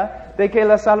evidencia de que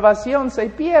la salvación se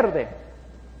pierde.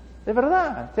 De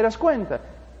verdad, ¿te das cuenta?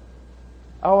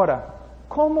 Ahora,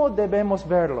 ¿cómo debemos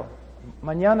verlo?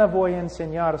 Mañana voy a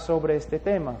enseñar sobre este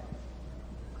tema.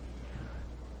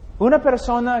 Una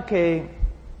persona que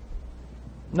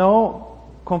no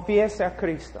confiesa a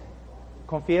Cristo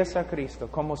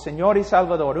como Señor y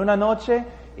Salvador. Una noche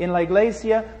en la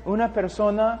iglesia, una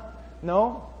persona,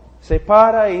 se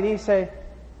para y dice,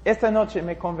 esta noche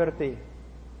me convertí.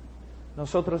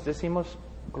 Nosotros decimos,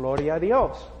 gloria a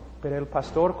Dios, pero el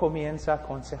pastor comienza a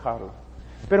aconsejarlo.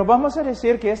 Pero vamos a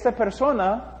decir que esta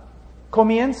persona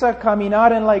comienza a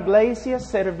caminar en la iglesia,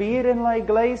 servir en la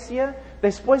iglesia.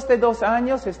 Después de 2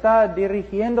 años está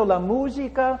dirigiendo la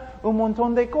música, un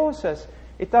montón de cosas.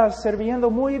 Está sirviendo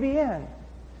muy bien.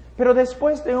 Pero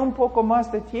después de un poco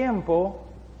más de tiempo,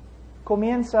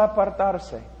 comienza a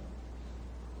apartarse.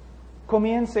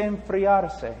 Comienza a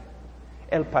enfriarse.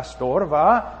 El pastor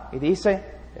va y dice,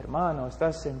 hermano,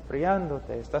 estás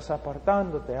enfriándote, estás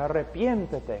apartándote,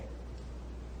 arrepiéntete.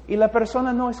 Y la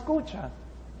persona no escucha.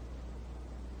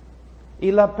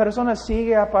 Y la persona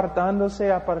sigue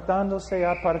apartándose,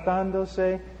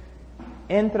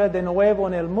 entra de nuevo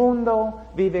en el mundo,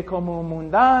 vive como un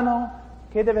mundano.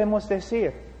 ¿Qué debemos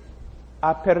decir?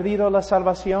 ¿Ha perdido la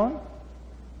salvación?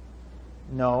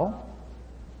 No.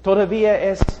 ¿Todavía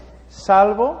es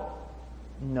salvo?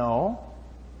 No.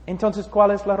 Entonces,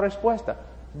 ¿cuál es la respuesta?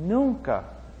 Nunca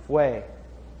fue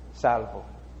salvo.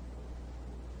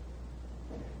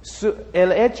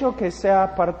 El hecho que se ha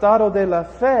apartado de la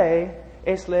fe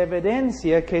es la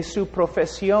evidencia que su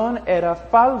profesión era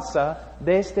falsa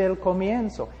desde el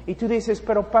comienzo. Y tú dices,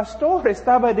 pero pastor,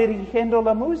 estaba dirigiendo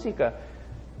la música.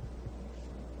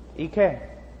 ¿Y qué?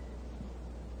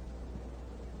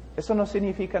 Eso no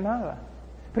significa nada.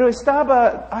 Pero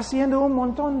estaba haciendo un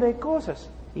montón de cosas.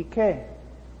 ¿Y qué?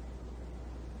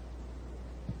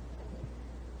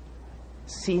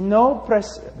 Si no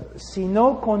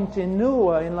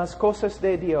continúa en las cosas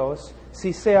de Dios,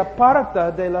 si se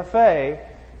aparta de la fe,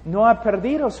 no ha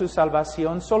perdido su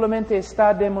salvación, solamente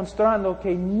está demostrando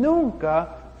que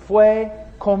nunca fue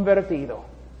convertido.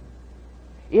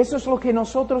 Y eso es lo que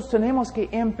nosotros tenemos que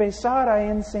empezar a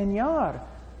enseñar.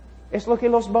 Es lo que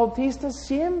los bautistas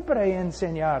siempre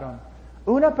enseñaron.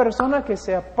 Una persona que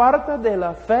se aparta de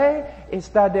la fe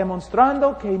está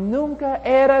demostrando que nunca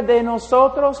era de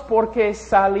nosotros porque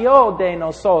salió de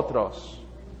nosotros.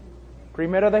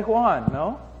 1 de Juan,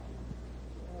 ¿no?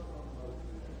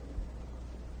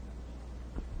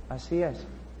 Así es.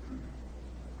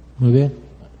 Muy bien.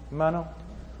 Hermano.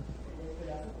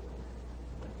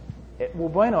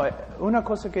 Bueno, una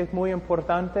cosa que es muy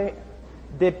importante,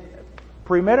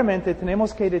 primeramente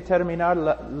tenemos que determinar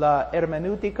la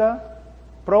hermenéutica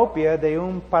propia de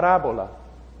una parábola.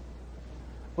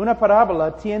 Una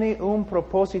parábola tiene un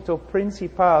propósito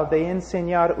principal de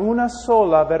enseñar una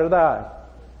sola verdad.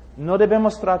 No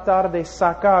debemos tratar de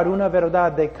sacar una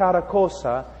verdad de cada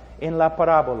cosa en la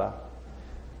parábola.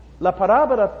 La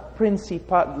parábola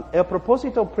principal, el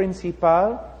propósito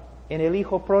principal en el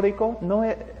hijo pródigo no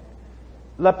es,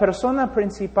 la persona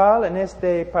principal en esta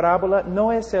parábola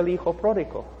no es el hijo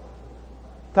pródigo.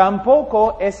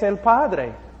 Tampoco es el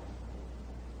padre.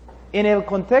 En el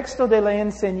contexto de la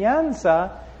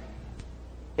enseñanza,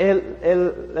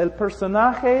 el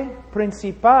personaje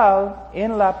principal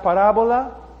en la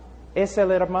parábola es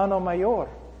el hermano mayor.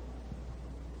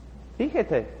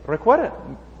 Fíjate, recuerda,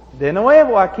 de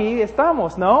nuevo aquí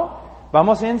estamos, ¿no?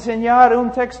 Vamos a enseñar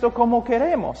un texto como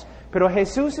queremos, pero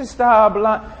Jesús está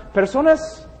hablando,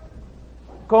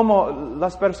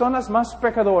 las personas más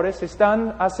pecadores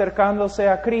están acercándose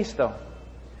a Cristo.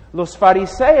 Los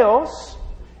fariseos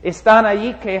están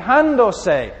allí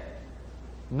quejándose.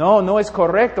 No es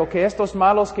correcto que estos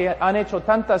malos que han hecho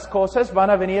tantas cosas van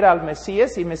a venir al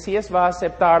Mesías y Mesías va a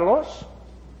aceptarlos.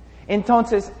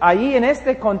 Entonces, ahí en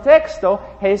este contexto,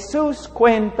 Jesús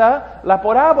cuenta la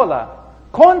parábola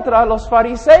contra los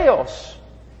fariseos,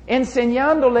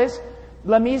 enseñándoles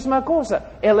la misma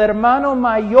cosa. El hermano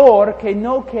mayor que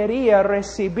no quería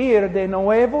recibir de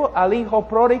nuevo al hijo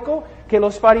pródigo, que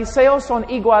los fariseos son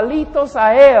igualitos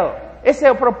a él. Ese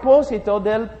es el propósito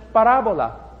de la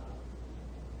parábola.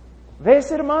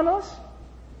 ¿Ves, hermanos?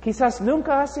 Quizás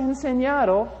nunca has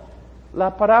enseñado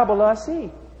la parábola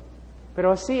así,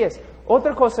 pero así es.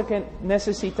 Otra cosa que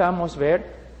necesitamos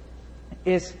ver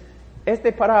es,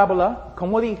 esta parábola,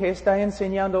 como dije, está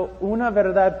enseñando una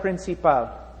verdad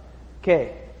principal,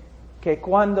 que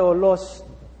cuando los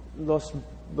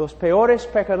peores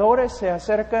pecadores se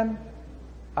acercan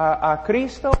a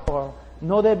Cristo, o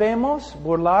no debemos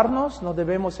burlarnos, no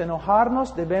debemos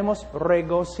enojarnos, debemos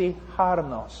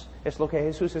regocijarnos. Es lo que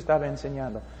Jesús estaba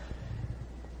enseñando.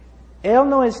 Él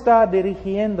no está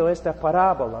dirigiendo esta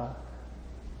parábola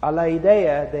a la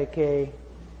idea de que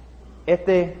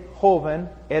este joven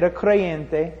era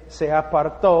creyente, se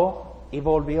apartó y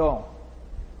volvió.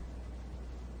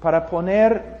 Para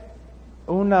poner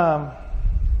una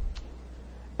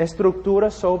estructura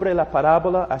sobre la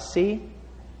parábola así,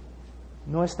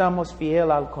 no estamos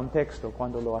fieles al contexto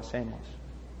cuando lo hacemos.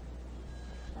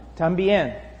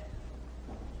 También,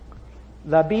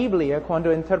 la Biblia,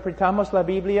 cuando interpretamos la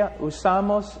Biblia,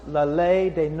 usamos la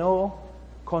ley de no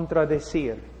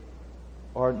contradecir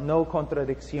o no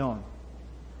contradicción.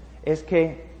 Es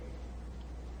que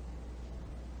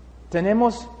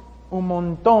tenemos un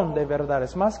montón de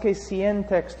verdades, más que 100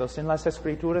 textos en las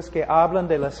Escrituras que hablan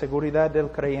de la seguridad del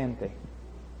creyente.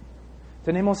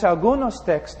 Tenemos algunos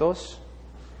textos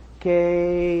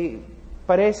que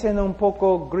parecen un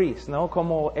poco gris, ¿no?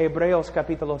 Como Hebreos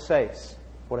capítulo 6,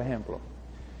 por ejemplo.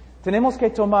 Tenemos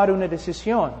que tomar una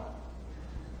decisión.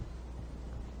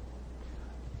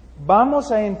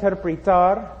 Vamos a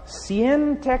interpretar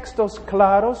 100 textos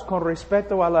claros con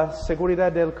respecto a la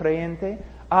seguridad del creyente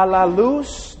a la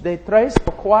luz de 3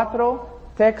 o 4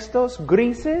 textos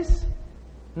grises.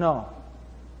 No.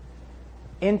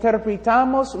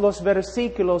 Interpretamos los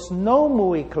versículos no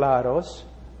muy claros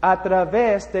a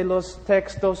través de los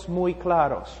textos muy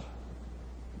claros,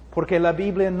 porque la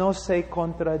Biblia no se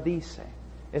contradice.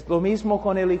 Es lo mismo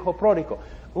con el hijo pródigo.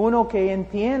 Uno que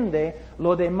entiende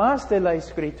lo demás de la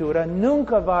Escritura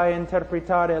nunca va a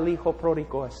interpretar el hijo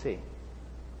pródigo así.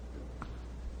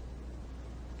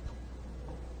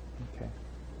 Okay.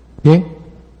 Bien.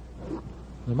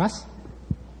 ¿No más?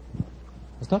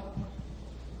 ¿Pastor?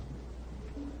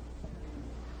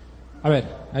 A ver,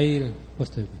 ahí el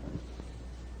puesto.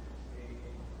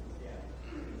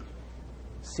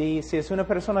 Si es una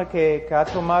persona que ha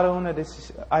tomado una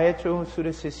decisión, ha hecho su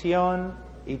decisión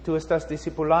y tú estás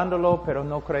discipulándolo, pero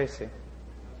no crece.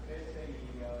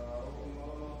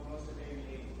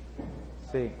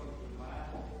 Sí.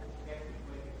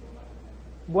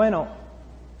 Bueno,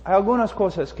 hay algunas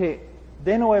cosas que,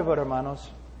 de nuevo,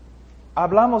 hermanos,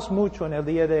 hablamos mucho en el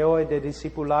día de hoy de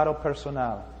discipulado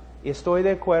personal. Y estoy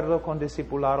de acuerdo con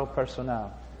discipulado personal.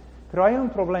 Pero hay un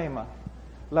problema.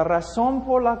 La razón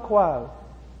por la cual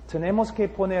tenemos que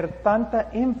poner tanta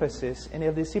énfasis en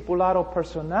el discipulado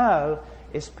personal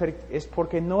es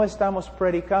porque no estamos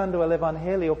predicando el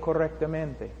Evangelio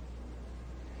correctamente.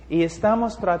 Y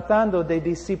estamos tratando de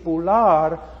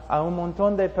discipular a un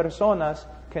montón de personas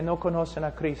que no conocen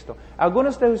a Cristo.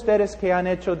 Algunos de ustedes que han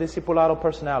hecho discipulado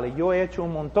personal, y yo he hecho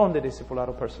un montón de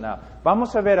discipulado personal,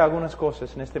 vamos a ver algunas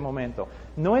cosas en este momento.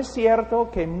 No es cierto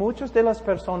que muchas de las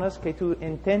personas que tú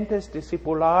intentes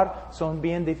discipular son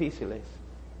bien difíciles.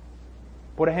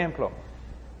 Por ejemplo,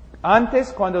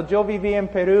 antes cuando yo vivía en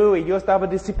Perú y yo estaba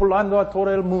discipulando a todo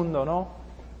el mundo, ¿no?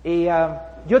 Y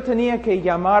yo tenía que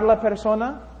llamar a la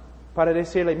persona para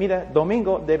decirle, mira,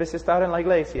 domingo debes estar en la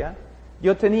iglesia.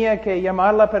 Yo tenía que llamar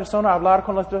a la persona, hablar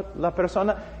con la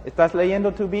persona, ¿estás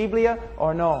leyendo tu Biblia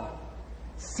o no?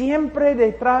 Siempre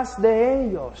detrás de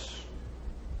ellos.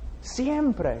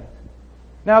 Siempre.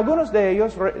 Algunos de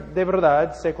ellos de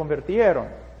verdad se convirtieron.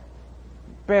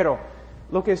 Pero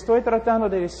lo que estoy tratando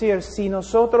de decir, si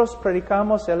nosotros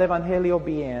predicamos el Evangelio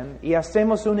bien y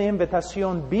hacemos una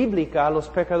invitación bíblica a los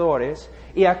pecadores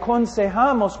y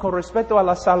aconsejamos con respecto a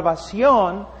la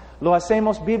salvación, lo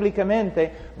hacemos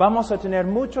bíblicamente, vamos a tener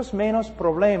muchos menos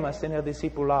problemas en el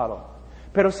discipulado.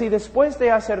 Pero si después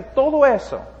de hacer todo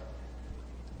eso,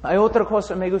 hay otra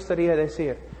cosa que me gustaría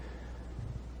decir.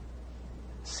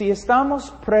 Si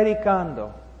estamos predicando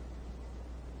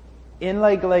en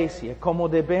la iglesia como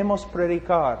debemos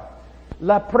predicar,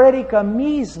 la prédica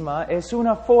misma es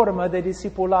una forma de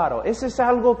discipulado. Eso es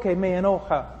algo que me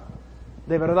enoja,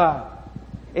 de verdad.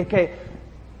 Es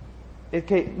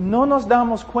que no nos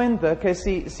damos cuenta que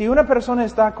si una persona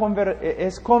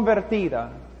es convertida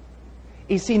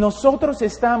y si nosotros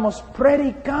estamos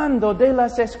predicando de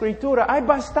las Escrituras, hay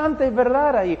bastante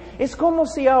verdad ahí. Es como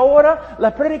si ahora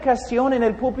la predicación en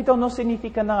el púlpito no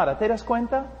significa nada. ¿Te das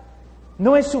cuenta?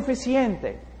 No es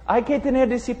suficiente. Hay que tener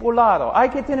discipulado, hay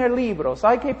que tener libros,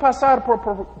 hay que pasar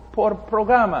por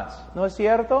programas. ¿No es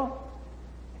cierto?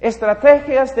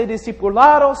 Estrategias de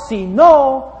discipulado, si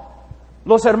no,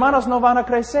 los hermanos no van a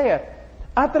crecer.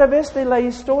 A través de la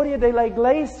historia de la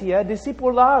iglesia,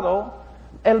 discipulado,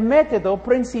 el método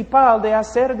principal de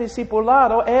hacer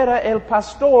discipulado era el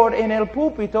pastor en el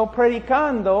púlpito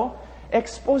predicando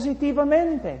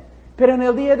expositivamente. Pero en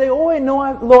el día de hoy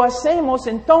no lo hacemos,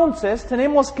 entonces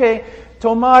tenemos que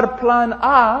tomar plan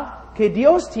A que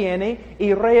Dios tiene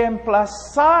y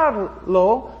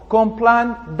reemplazarlo con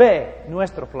plan B,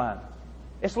 nuestro plan.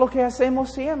 Es lo que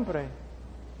hacemos siempre.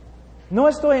 No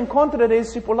estoy en contra del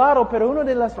discipulado, pero una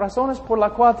de las razones por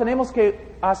la cual tenemos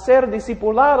que hacer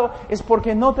discipulado es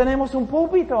porque no tenemos un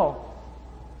púlpito.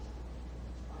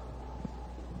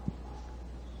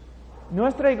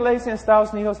 Nuestra iglesia en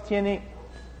Estados Unidos tiene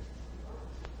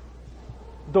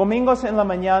domingos en la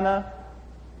mañana,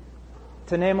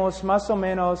 tenemos más o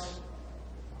menos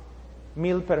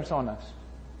 1,000 personas,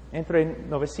 entre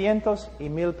 900 y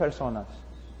 1,000 personas.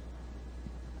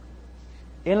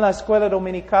 En la escuela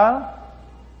dominical,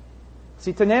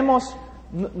 si tenemos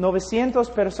 900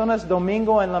 personas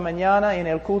domingo en la mañana en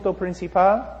el culto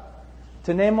principal,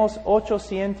 tenemos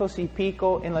 800 y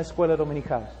pico en la escuela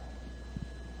dominical.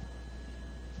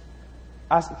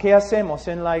 ¿Qué hacemos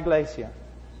en la iglesia?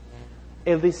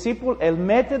 El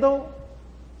método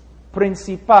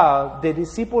principal de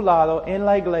discipulado en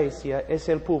la iglesia es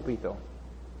el púlpito.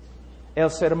 El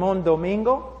sermón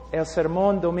domingo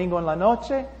en la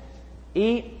noche,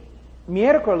 y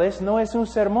miércoles no es un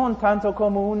sermón tanto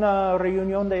como una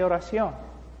reunión de oración.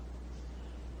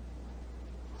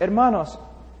 Hermanos,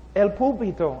 el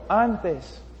púlpito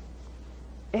antes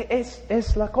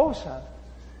es la cosa.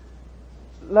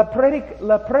 La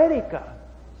prédica.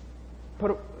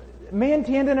 ¿Me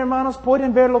entienden, hermanos?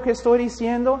 ¿Pueden ver lo que estoy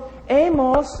diciendo?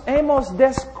 Hemos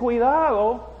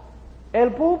descuidado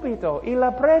el púlpito y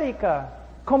la prédica,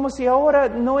 como si ahora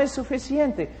no es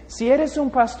suficiente. Si eres un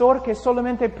pastor que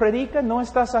solamente predica, no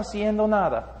estás haciendo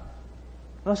nada.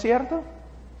 ¿No es cierto?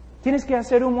 Tienes que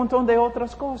hacer un montón de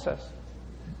otras cosas.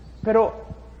 Pero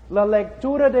la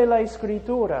lectura de la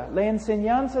Escritura, la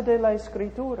enseñanza de la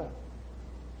Escritura.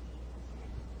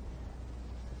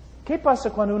 ¿Qué pasa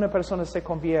cuando una persona se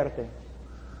convierte?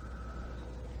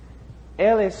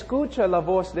 Él escucha la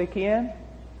voz de ¿quién?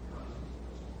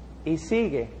 Y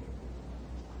sigue.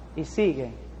 Y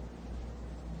sigue.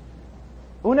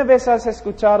 Una vez has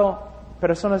escuchado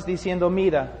personas diciendo,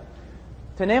 mira,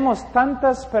 tenemos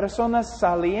tantas personas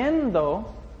saliendo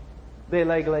de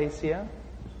la iglesia,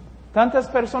 tantas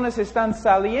personas están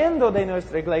saliendo de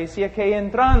nuestra iglesia que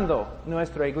entrando en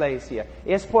nuestra iglesia.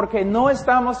 Es porque no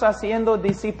estamos haciendo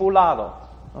discipulado,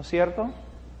 ¿no es cierto?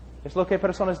 Es lo que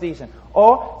personas dicen.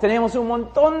 O tenemos un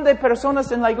montón de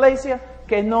personas en la iglesia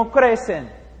que no crecen.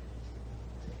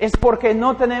 Es porque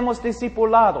no tenemos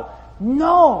discipulado.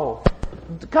 No,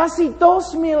 casi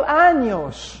 2,000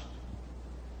 años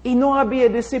y no había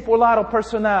discipulado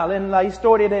personal en la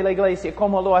historia de la iglesia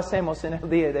como lo hacemos en el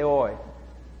día de hoy.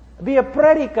 Había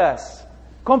prédicas,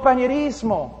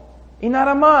 compañerismo y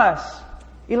nada más.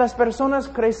 Y las personas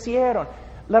crecieron.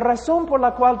 La razón por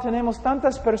la cual tenemos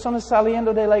tantas personas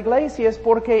saliendo de la iglesia es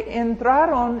porque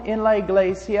entraron en la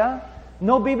iglesia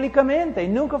no bíblicamente,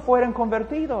 nunca fueron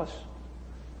convertidos.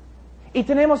 Y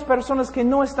tenemos personas que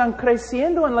no están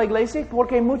creciendo en la iglesia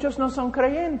porque muchos no son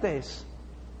creyentes.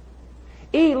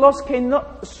 Y los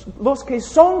que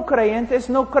son creyentes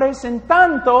no crecen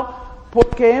tanto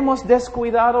porque hemos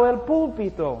descuidado el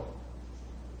púlpito,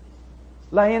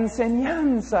 la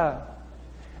enseñanza.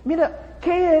 Mira,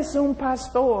 ¿qué es un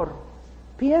pastor?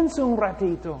 Piensa un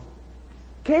ratito.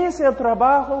 ¿Qué es el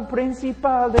trabajo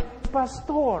principal del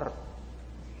pastor?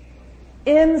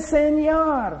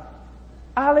 Enseñar,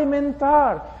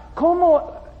 alimentar.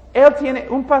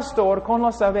 Un pastor con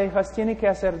las ovejas tiene que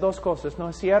hacer dos cosas, ¿no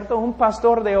es cierto? Un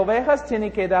pastor de ovejas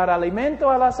tiene que dar alimento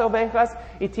a las ovejas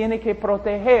y tiene que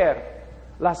proteger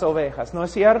las ovejas, ¿no es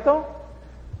cierto?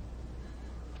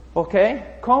 ¿Ok?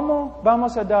 ¿Cómo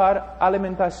vamos a dar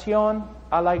alimentación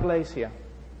a la iglesia?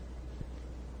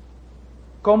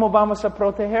 ¿Cómo vamos a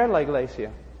proteger la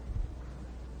iglesia?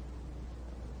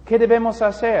 ¿Qué debemos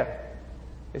hacer?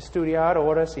 Estudiar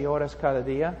horas y horas cada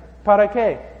día. ¿Para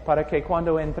qué? Para que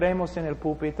cuando entremos en el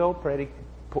púlpito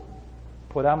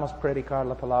podamos predicar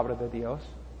la palabra de Dios.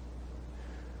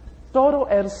 Todo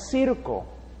el circo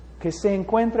que se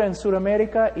encuentra en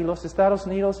Sudamérica y los Estados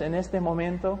Unidos en este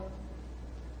momento,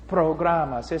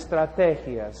 programas,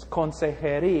 estrategias,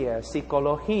 consejería,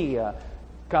 psicología,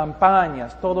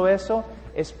 campañas, todo eso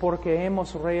es porque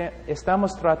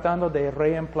estamos tratando de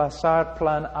reemplazar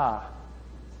plan A.